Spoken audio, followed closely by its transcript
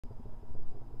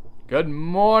Good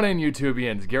morning,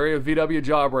 YouTubians. Gary of VW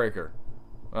Jawbreaker.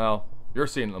 Well, you're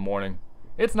seeing it in the morning.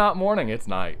 It's not morning, it's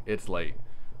night. It's late.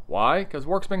 Why? Because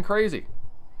work's been crazy.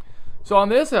 So on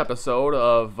this episode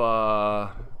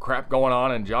of crap going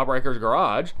on in Jawbreaker's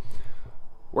garage,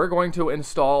 we're going to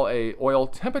install a oil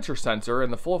temperature sensor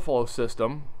in the full flow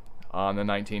system on the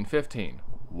 1915.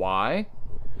 Why?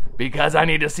 Because I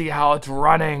need to see how it's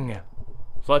running.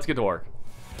 So let's get to work.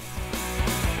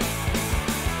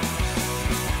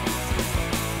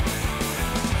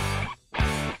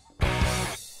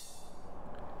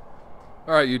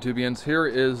 Alright, YouTubians, here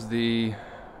is the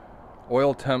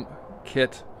oil temp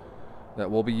kit that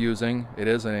we'll be using. It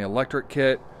is an electric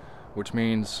kit, which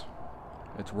means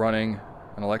it's running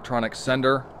an electronic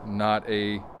sender, not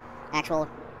a actual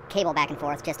cable back and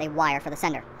forth, just a wire for the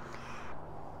sender.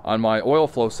 On my oil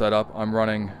flow setup, I'm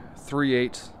running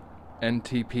 3/8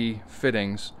 NTP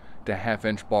fittings to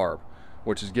 1/2-inch barb,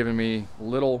 which is giving me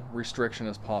little restriction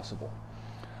as possible.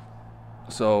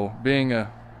 So being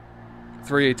a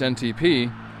 3/8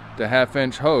 NTP to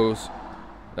 1/2-inch hose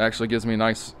actually gives me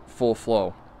nice full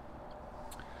flow.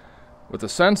 With the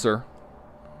sensor,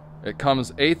 it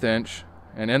comes 1/8 inch,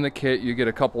 and in the kit you get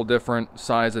a couple different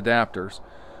size adapters.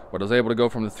 But I was able to go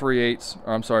from the 3/8,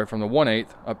 or I'm sorry, from the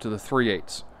 1/8 up to the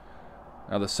 3/8.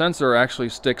 Now the sensor actually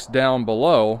sticks down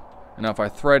below, and if I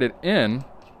thread it in,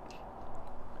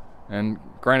 and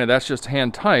granted that's just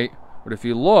hand tight, but if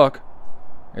you look,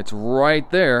 it's right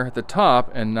there at the top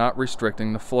and not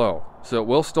restricting the flow. So it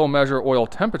will still measure oil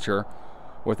temperature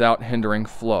without hindering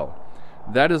flow.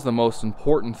 That is the most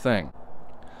important thing.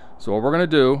 So what we're going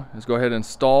to do is go ahead and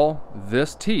install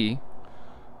this T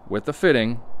with the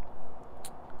fitting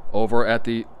over at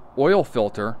the oil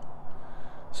filter,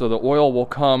 so the oil will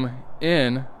come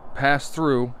in, pass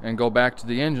through, and go back to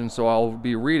the engine, so I'll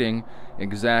be reading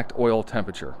exact oil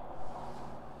temperature.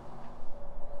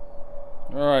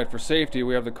 Alright, for safety,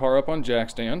 we have the car up on jack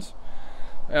stands.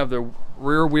 I have the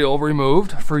rear wheel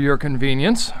removed for your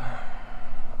convenience.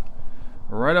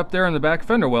 Right up there in the back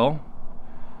fender well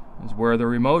is where the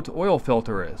remote oil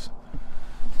filter is.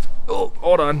 Oh,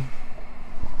 hold on.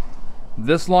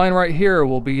 This line right here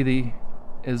will be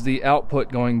the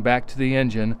output going back to the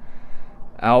engine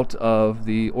out of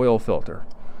the oil filter.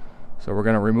 So we're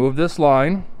going to remove this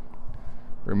line,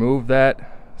 remove that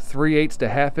 3/8 to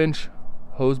 1/2-inch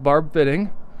hose barb fitting.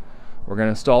 We're going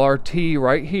to install our T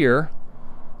right here,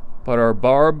 put our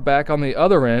barb back on the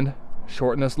other end,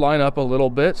 shorten this line up a little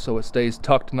bit so it stays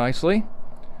tucked nicely,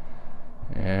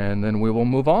 and then we will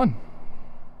move on.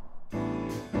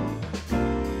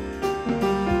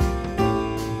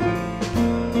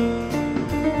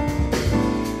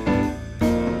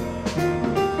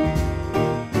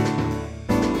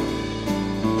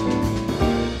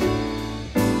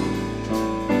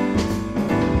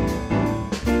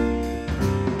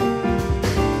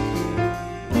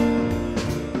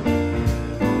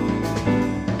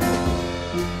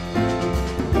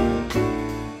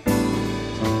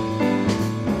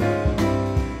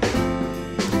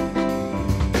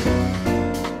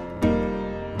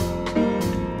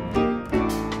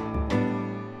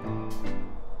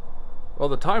 Well,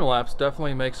 the time lapse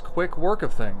definitely makes quick work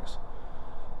of things,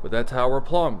 but that's how we're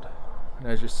plumbed. And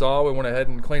as you saw, we went ahead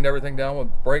and cleaned everything down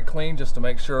with brake clean just to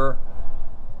make sure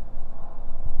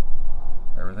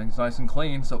everything's nice and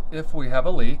clean, so if we have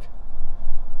a leak,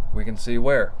 we can see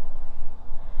where.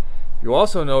 You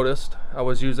also noticed I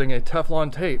was using a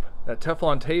Teflon tape. That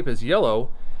Teflon tape is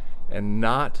yellow and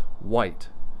not white.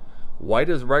 White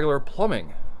is regular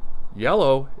plumbing.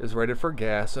 Yellow is rated for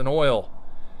gas and oil.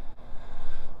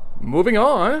 Moving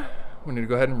on, we need to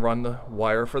go ahead and run the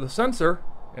wire for the sensor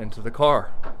into the car.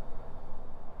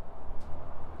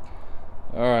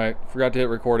 Alright, forgot to hit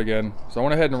record again. So I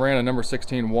went ahead and ran a number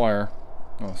 16 wire,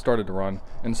 started to run,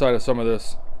 inside of some of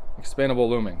this expandable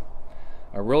looming.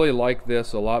 I really like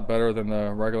this a lot better than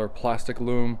the regular plastic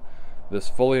loom. This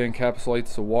fully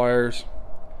encapsulates the wires,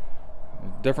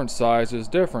 different sizes,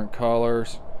 different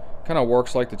colors, kind of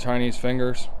works like the Chinese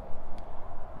fingers.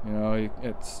 You know,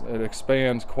 it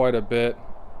expands quite a bit,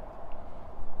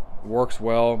 works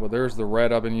well, but there's the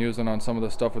red I've been using on some of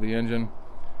the stuff with the engine.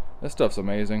 This stuff's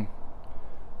amazing.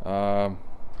 Get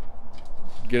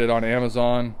it on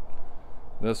Amazon.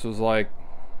 This was like,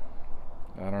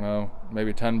 I don't know,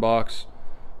 maybe 10 bucks.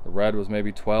 The red was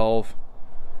maybe 12.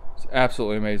 It's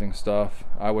absolutely amazing stuff.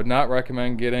 I would not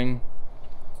recommend getting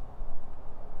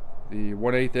the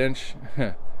 1/8 inch.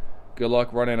 Good luck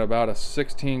running about a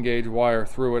 16 gauge wire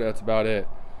through it. That's about it.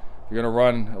 If you're going to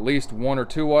run at least 1 or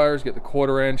 2 wires, get the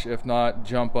 1/4 inch. If not,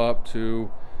 jump up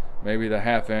to maybe the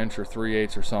 1/2 inch or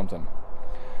 3/8 or something.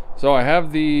 So I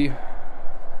have the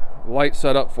light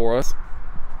set up for us.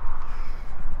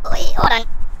 Wait, hold on.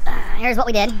 Here's what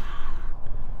we did.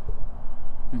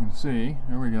 You can see,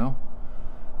 there we go.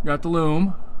 Got the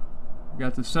loom,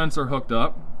 got the sensor hooked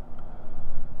up,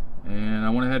 and I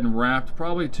went ahead and wrapped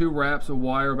probably 2 wraps of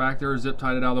wire back there, zip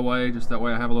tied it out of the way, just that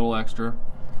way I have a little extra.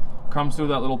 Comes through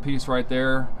that little piece right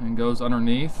there and goes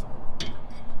underneath.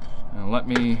 And let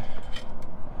me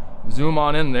zoom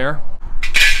on in there.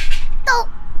 Oh,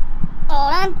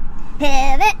 hold on,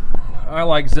 pivot. I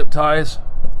like zip ties.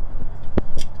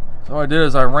 So what I did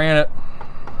is I ran it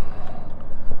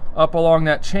up along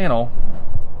that channel.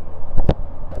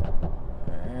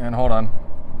 And hold on.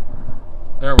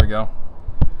 There we go.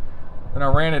 And I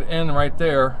ran it in right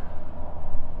there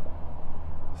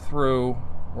through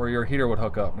where your heater would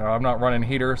hook up. Now I'm not running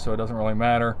heater, so it doesn't really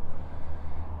matter.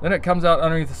 Then it comes out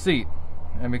underneath the seat.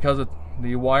 And because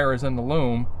the wire is in the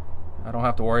loom, I don't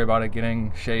have to worry about it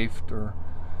getting chafed or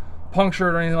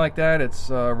punctured or anything like that. It's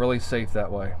really safe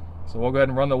that way. So we'll go ahead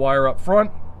and run the wire up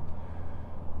front,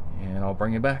 and I'll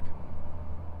bring you back.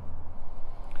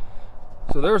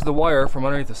 So there's the wire from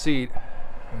underneath the seat,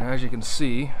 and as you can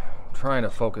see, I'm trying to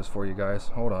focus for you guys,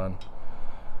 hold on.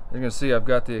 You can see I've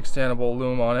got the extendable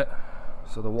loom on it,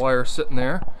 so the wire's sitting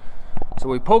there. So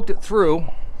we poked it through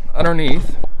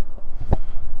underneath,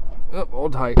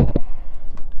 hold tight. And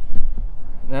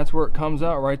that's where it comes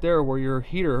out right there, where your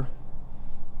heater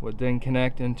would then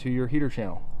connect into your heater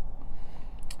channel.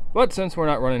 But since we're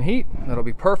not running heat, that'll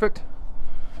be perfect.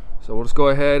 So we'll just go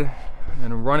ahead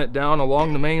and run it down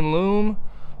along the main loom,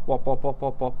 wop, wop, wop,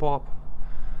 wop, wop, wop,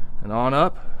 and on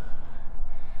up,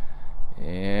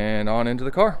 and on into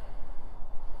the car.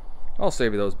 I'll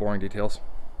save you those boring details.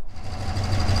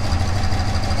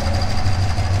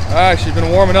 She's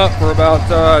been warming up for about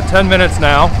 10 minutes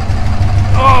now.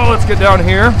 Oh, let's get down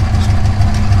here.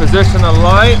 Position the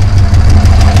light.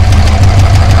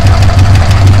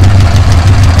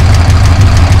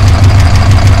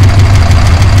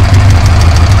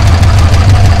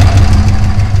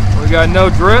 We got no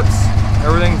drips.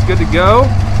 Everything's good to go.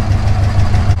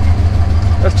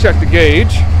 Let's check the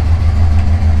gauge.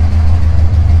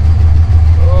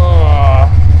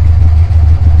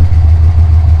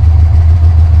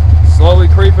 Slowly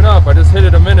creeping up. I just hit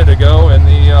it a minute ago, and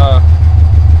the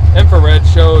infrared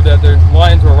showed that the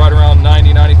lines were right around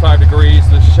 90-95 degrees.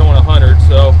 This is showing 100,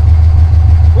 so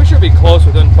we should be close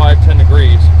within 5-10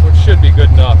 degrees, which should be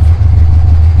good enough.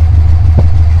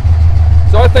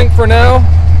 So I think for now,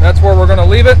 that's where we're going to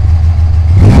leave it.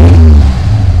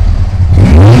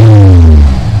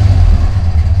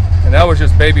 And that was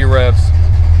just baby revs.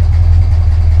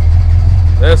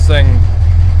 This thing,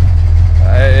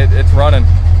 it's running.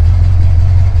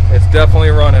 It's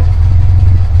definitely running.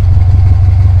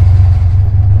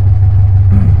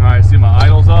 All right, see my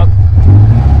idle's up.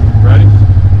 Ready?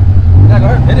 Yeah, go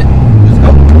ahead, hit it. Let's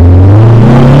go.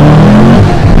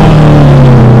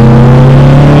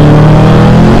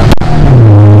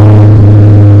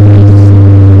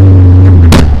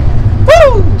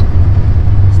 Woo!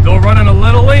 Still running a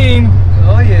little lean.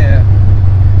 Oh yeah.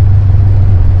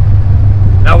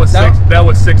 That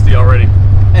was 60 already.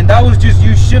 And that was just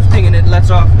you shifting, and it lets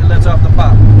off the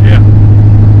pop. Yeah.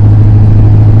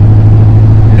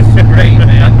 This is great,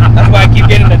 man. That's why I keep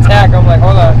getting attacked. I'm like,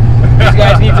 hold on. These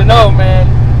guys need to know, man.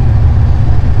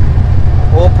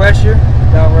 Oil pressure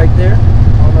down right there.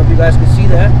 I don't know if you guys can see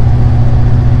that.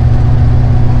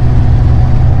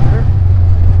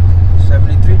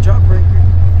 73 drop breaker.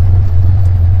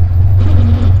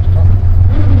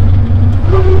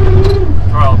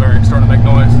 Throttle bearing starting to make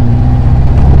noise.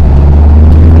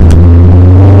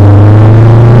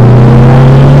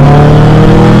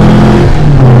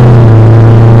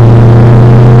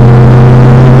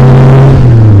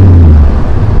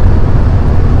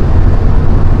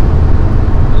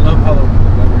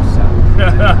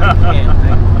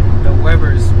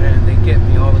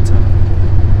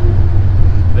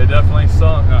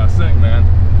 Sing, man.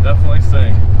 Definitely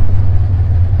sing.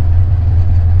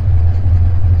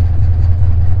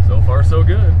 So far, so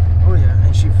good. Oh yeah,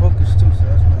 and she focused too, so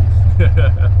that's nice.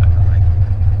 I like it.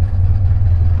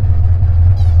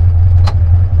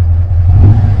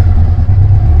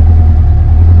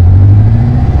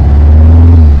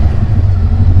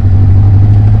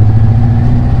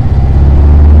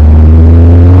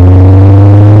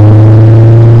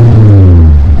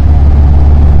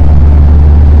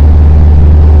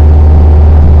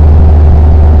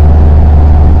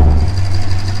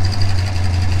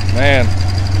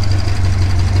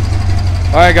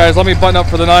 Alright guys, let me button up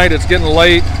for the night. It's getting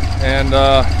late, and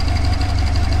I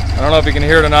don't know if you can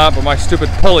hear it or not, but my stupid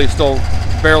pulley's still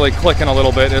barely clicking a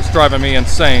little bit. It's driving me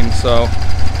insane, so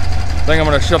I think I'm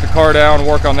going to shut the car down and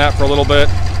work on that for a little bit.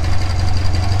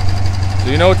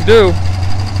 So you know what to do.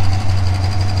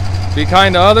 Be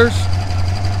kind to others.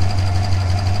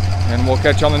 And we'll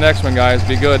catch you on the next one, guys.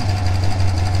 Be good.